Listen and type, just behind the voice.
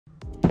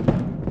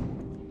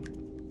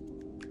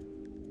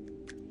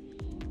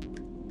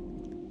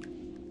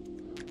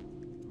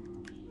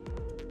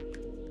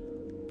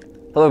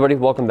Hello everybody,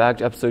 welcome back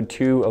to episode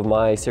 2 of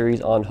my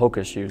series on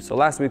Hoka shoes. So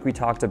last week we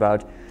talked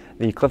about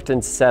the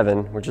Clifton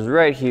 7, which is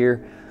right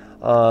here.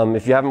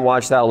 If you haven't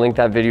watched that, I'll link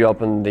that video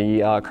up in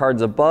the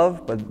cards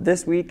above. But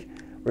this week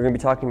we're going to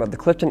be talking about the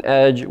Clifton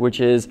Edge,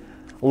 which is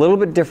a little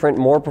bit different,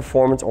 more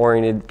performance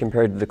oriented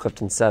compared to the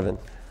Clifton 7.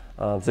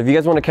 So if you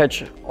guys want to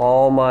catch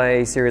all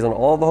my series on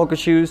all the Hoka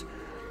shoes,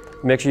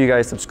 make sure you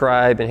guys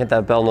subscribe and hit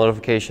that bell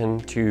notification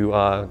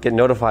to get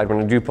notified when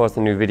I do post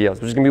the new videos,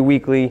 which is going to be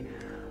weekly.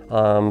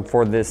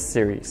 For this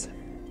series.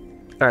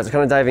 All right, so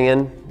kind of diving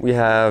in, we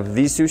have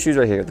these two shoes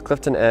right here, the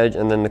Clifton Edge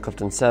and then the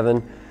Clifton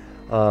 7.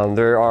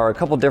 There are a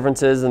couple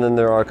differences and then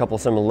there are a couple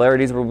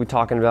similarities we'll be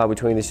talking about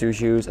between these two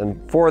shoes.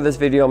 And for this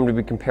video, I'm going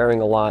to be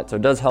comparing a lot, so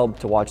it does help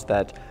to watch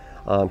that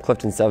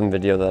Clifton 7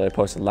 video that I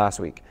posted last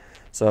week.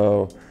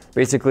 So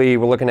basically,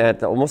 we're looking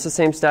at almost the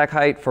same stack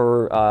height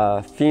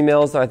for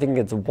females. I think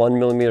it's a 1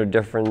 millimeter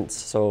difference,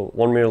 so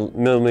 1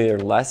 millimeter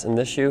less in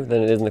this shoe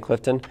than it is in the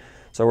Clifton.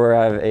 So we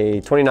have a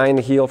 29 in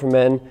the heel for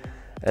men,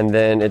 and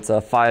then it's a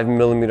 5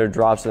 millimeter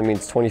drop, so that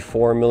means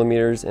 24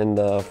 millimeters in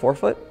the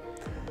forefoot.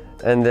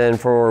 And then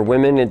for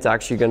women, it's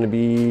actually going to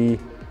be,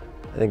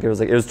 I think it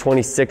was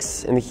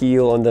 26 in the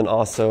heel, and then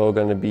also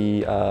going to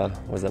be,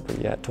 what was that?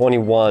 Yeah,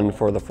 21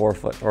 for the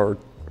forefoot, or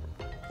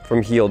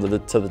from heel to the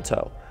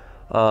toe.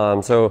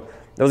 So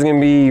those are going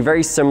to be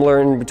very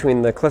similar in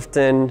between the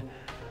Clifton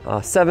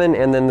 7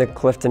 and then the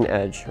Clifton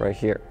Edge right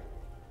here.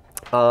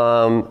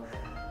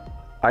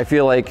 I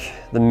feel like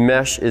the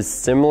mesh is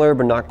similar,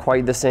 but not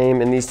quite the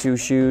same in these two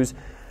shoes.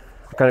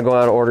 I'm kind of going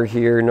out of order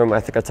here. Normally,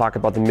 I think I talk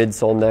about the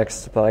midsole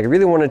next, but I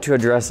really wanted to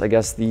address, I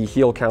guess, the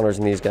heel counters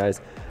in these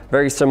guys.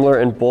 Very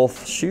similar in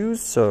both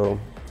shoes. So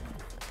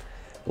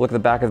look at the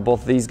back of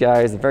both of these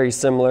guys, very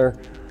similar.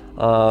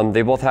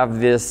 They both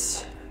have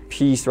this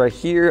piece right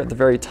here at the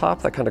very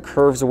top that kind of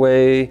curves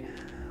away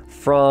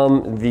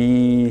from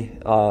the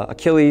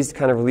Achilles,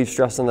 kind of relieve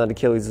stress on that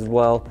Achilles as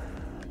well.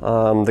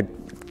 The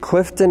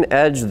Clifton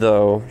Edge,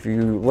 though, if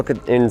you look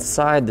at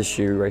inside the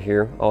shoe right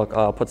here,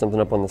 I'll put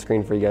something up on the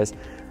screen for you guys.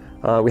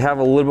 We have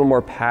a little bit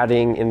more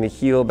padding in the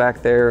heel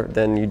back there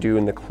than you do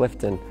in the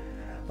Clifton.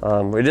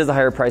 It is a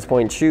higher price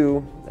point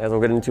shoe, as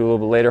we'll get into a little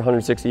bit later,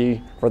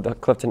 $160 for the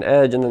Clifton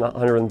Edge and then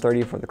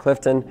 $130 for the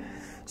Clifton.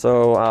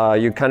 So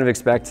you kind of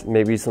expect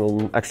maybe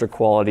some extra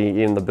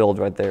quality in the build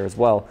right there as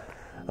well.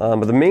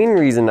 But the main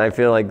reason I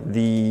feel like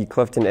the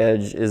Clifton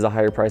Edge is a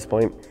higher price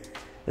point,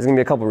 there's going to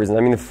be a couple reasons.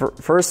 I mean,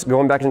 first,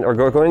 going into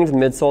the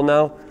midsole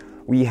now,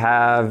 we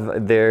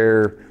have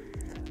their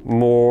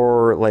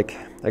more, like,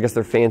 I guess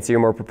they're fancier,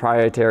 more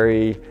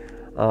proprietary,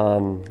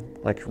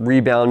 like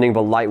rebounding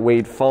but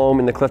lightweight foam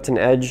in the Clifton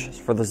Edge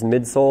for this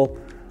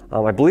midsole.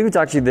 I believe it's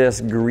actually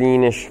this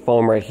greenish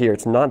foam right here.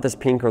 It's not this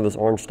pink or this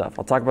orange stuff.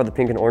 I'll talk about the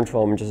pink and orange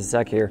foam in just a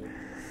sec here.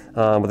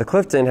 But the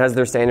Clifton has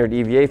their standard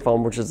EVA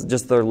foam, which is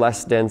just their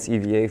less dense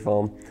EVA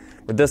foam.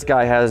 But this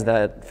guy has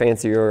that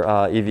fancier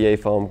EVA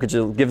foam, which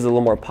gives it a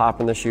little more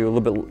pop in the shoe, a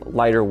little bit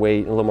lighter weight,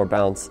 and a little more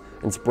bounce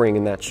and spring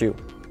in that shoe.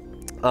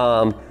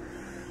 When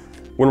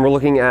we're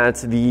looking at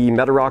the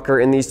meta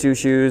rocker in these two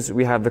shoes,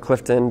 we have the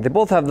Clifton. They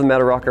both have the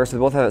meta rocker, so they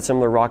both have that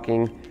similar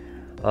rocking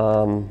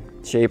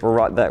shape,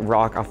 or that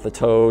rock off the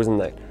toes, and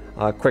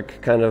that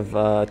quick kind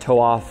of toe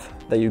off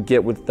that you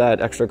get with that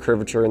extra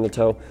curvature in the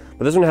toe.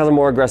 But this one has a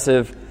more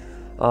aggressive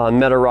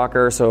meta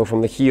rocker, so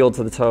from the heel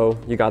to the toe,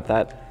 you got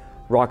that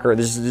rocker.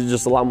 This is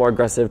just a lot more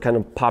aggressive, kind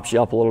of pops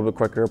you up a little bit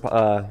quicker,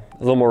 a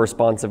little more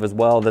responsive as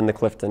well than the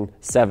Clifton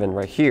 7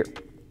 right here.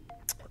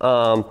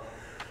 When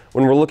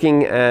we're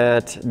looking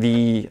at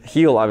the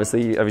heel,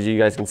 obviously, as you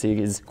guys can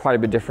see, is quite a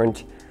bit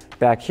different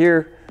back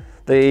here.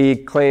 They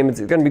claim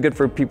it's going to be good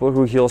for people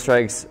who heel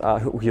strike,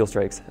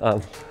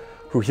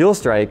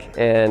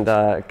 and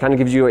kind of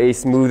gives you a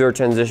smoother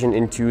transition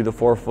into the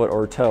forefoot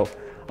or toe,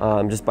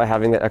 just by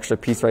having that extra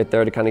piece right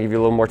there to kind of give you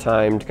a little more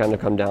time to kind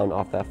of come down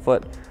off that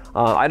foot.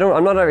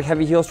 I'm not a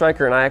heavy heel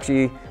striker, and I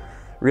actually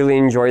really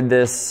enjoyed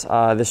this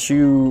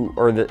shoe,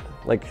 or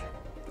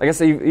I guess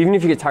even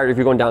if you get tired, if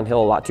you're going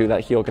downhill a lot too,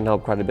 that heel can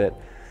help quite a bit.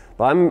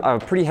 But I'm a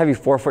pretty heavy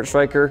forefoot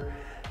striker,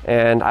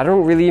 and I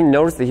don't really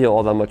notice the heel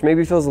all that much.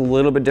 Maybe it feels a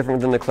little bit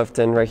different than the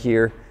Clifton right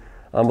here.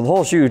 But the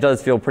whole shoe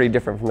does feel pretty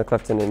different from the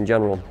Clifton in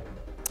general.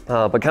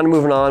 But kind of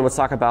moving on, let's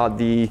talk about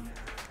the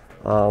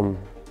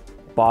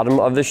bottom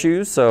of the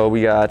shoes. So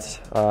we got,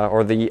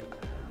 or the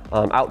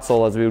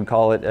outsole as we would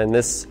call it, and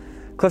this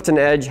Clifton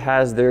Edge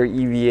has their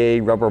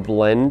EVA rubber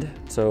blend.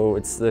 So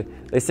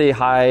they say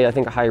high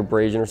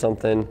abrasion or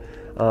something.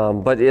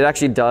 But it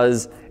actually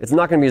it's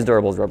not going to be as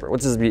durable as rubber. I'm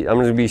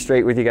going to be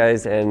straight with you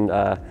guys and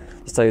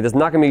just tell you, this is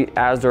not going to be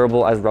as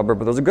durable as rubber,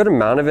 but there's a good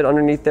amount of it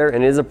underneath there,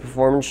 and it is a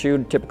performance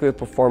shoe. Typically with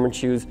performance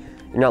shoes,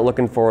 you're not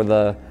looking for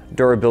the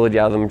durability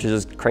out of them to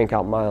just crank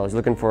out miles. You're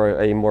looking for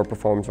a more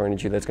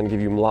performance-oriented shoe that's going to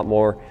give you a lot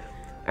more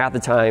at the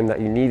time that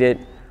you need it,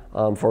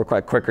 for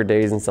quite quicker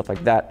days and stuff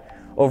like that.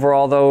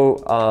 Overall though,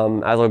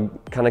 as I'll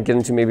kind of get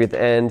into maybe at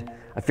the end,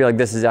 I feel like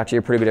this is actually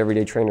a pretty good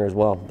everyday trainer as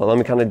well. But let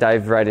me kind of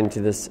dive right into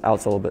this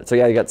outsole a bit. So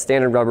yeah, you got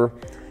standard rubber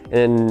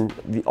in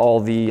all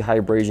the high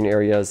abrasion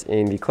areas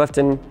in the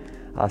Clifton.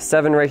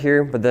 7 right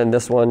here, but then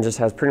this one just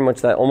has pretty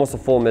much that, almost a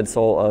full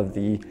midsole of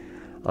the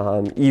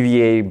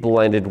EVA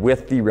blended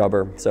with the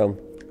rubber. So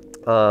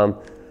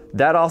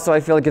that also, I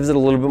feel like, gives it a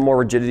little bit more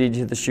rigidity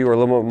to the shoe, or a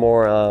little bit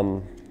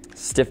more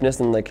stiffness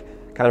and like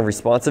kind of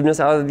responsiveness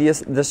out of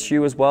this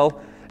shoe as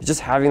well. It's just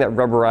having that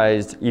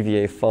rubberized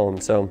EVA foam.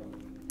 So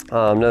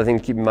another thing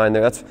to keep in mind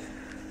there.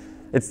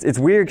 It's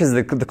weird because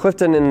the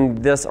Clifton and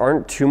this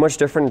aren't too much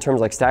different in terms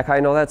of like stack height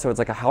and all that. So it's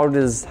like, how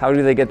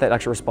do they get that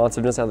extra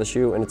responsiveness out of the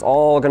shoe? And it's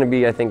all going to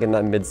be, I think, in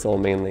that midsole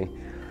mainly.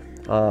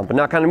 But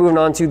now kind of moving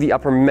on to the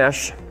upper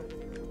mesh.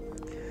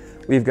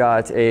 We've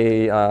got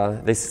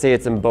they say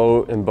it's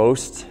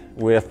embossed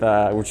with,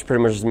 which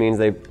pretty much just means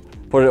they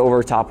put it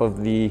over top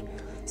of the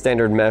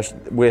standard mesh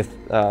with,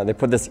 they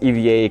put this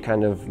EVA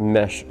kind of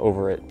mesh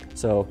over it.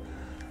 So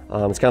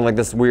it's kind of like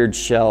this weird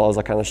shell, as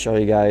I kind of show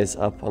you guys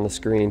up on the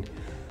screen.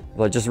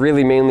 But just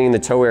really mainly in the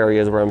toe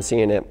areas where I'm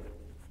seeing it.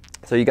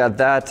 So you got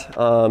that.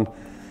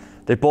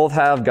 They both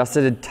have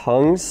gusseted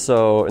tongues,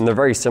 and they're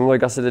very similar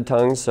gusseted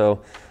tongues.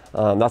 So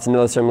that's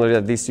another similarity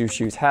that these two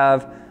shoes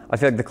have. I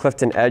feel like the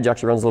Clifton Edge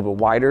actually runs a little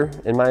bit wider,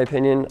 in my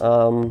opinion,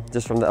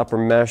 just from the upper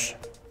mesh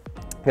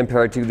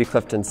compared to the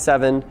Clifton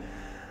 7.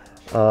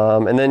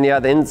 And then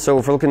yeah, so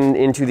if we're looking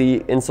into the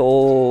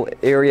insole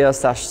area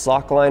 /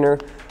 sock liner,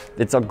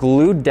 it's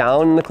glued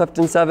down in the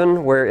Clifton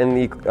 7, where in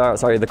the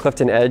the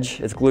Clifton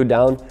Edge, it's glued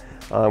down.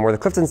 Where the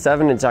Clifton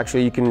 7, it's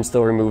actually, you can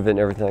still remove it and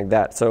everything like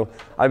that. So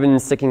I've been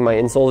sticking my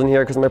insoles in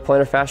here because of my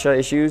plantar fascia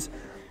issues.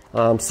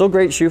 Still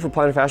great shoe for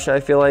plantar fascia, I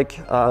feel like,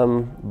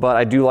 but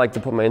I do like to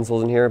put my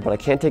insoles in here, but I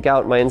can't take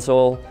out my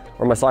insole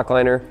or my sock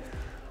liner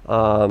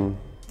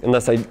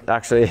unless I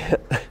actually,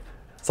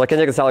 so I can't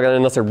take the sock liner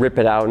unless I rip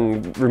it out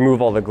and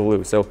remove all the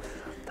glue. So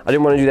I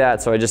didn't want to do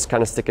that, so I just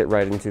kind of stick it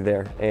right into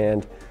there.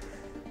 And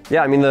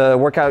yeah, I mean, the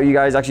workout you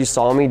guys actually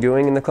saw me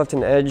doing in the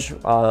Clifton Edge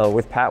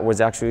with Pat was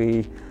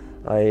actually,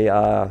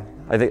 I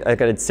think I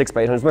did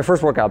 6x800. It's my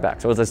first workout back.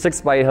 So it was a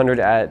 6x800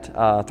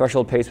 at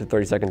threshold pace with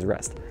 30 seconds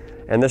rest.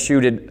 And this shoe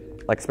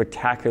did like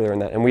spectacular in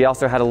that. And we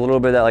also had a little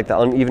bit of that, like the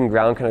uneven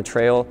ground kind of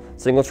trail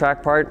single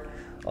track part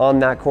on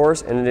that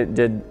course. And it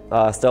did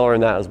stellar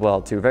in that as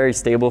well too. Very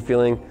stable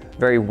feeling,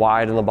 very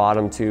wide on the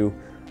bottom too.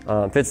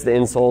 Fits the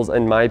insoles,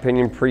 in my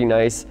opinion, pretty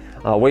nice.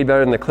 Way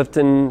better than the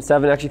Clifton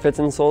 7 actually fits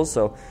insoles.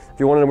 So if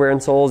you wanted to wear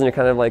insoles and you're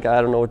kind of like,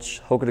 I don't know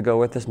which Hoka to go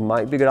with, this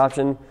might be a good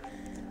option.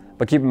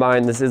 But keep in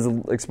mind, this is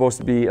supposed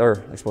to be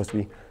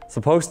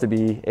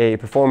a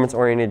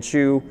performance-oriented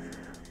shoe.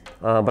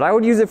 But I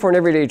would use it for an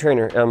everyday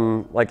trainer.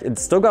 Like,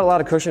 it's still got a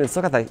lot of cushion. It's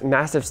still got that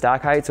massive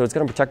stack height, so it's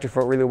going to protect your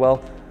foot really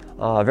well.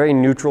 Very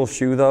neutral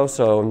shoe though,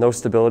 so no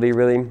stability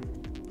really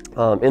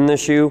in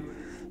this shoe.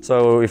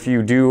 So if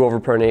you do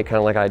overpronate, kind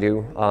of like I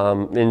do,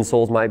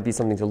 insoles might be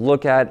something to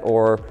look at,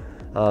 or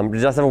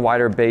it does have a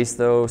wider base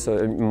though, so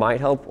it might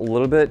help a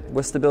little bit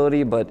with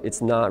stability, but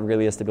it's not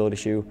really a stability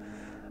shoe.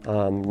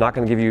 Not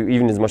going to give you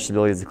even as much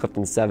stability as the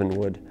Clifton 7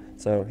 would.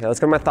 So yeah, that's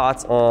kind of my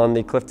thoughts on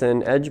the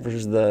Clifton Edge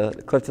versus the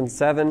Clifton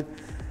 7.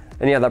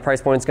 And yeah, that price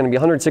point is going to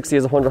be $160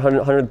 as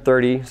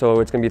 $130,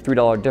 so it's going to be a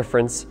 $3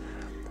 difference.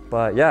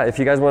 But yeah, if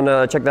you guys want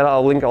to check that out,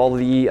 I'll link all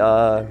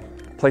the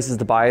places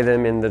to buy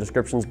them in the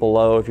descriptions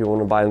below. If you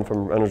want to buy them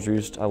from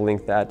Roost, I'll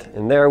link that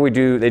in there.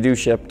 They do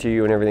ship to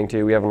you and everything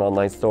too. We have an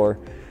online store.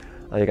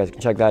 You guys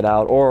can check that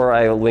out, or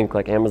I link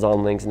like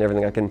Amazon links and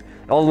everything.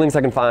 All the links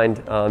I can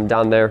find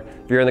down there.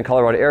 If you're in the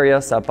Colorado area,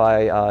 stop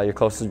by your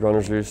closest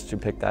Roost to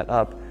pick that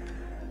up.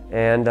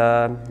 And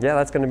yeah,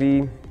 that's going to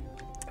be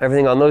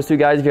everything on those two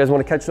guys. If you guys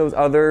want to catch those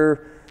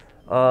other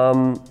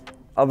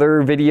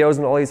videos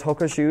and all these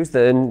Hoka shoes,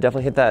 then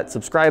definitely hit that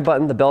subscribe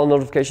button, the bell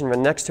notification right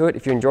next to it.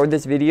 If you enjoyed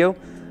this video,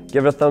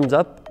 give it a thumbs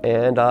up,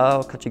 and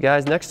I'll catch you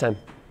guys next time.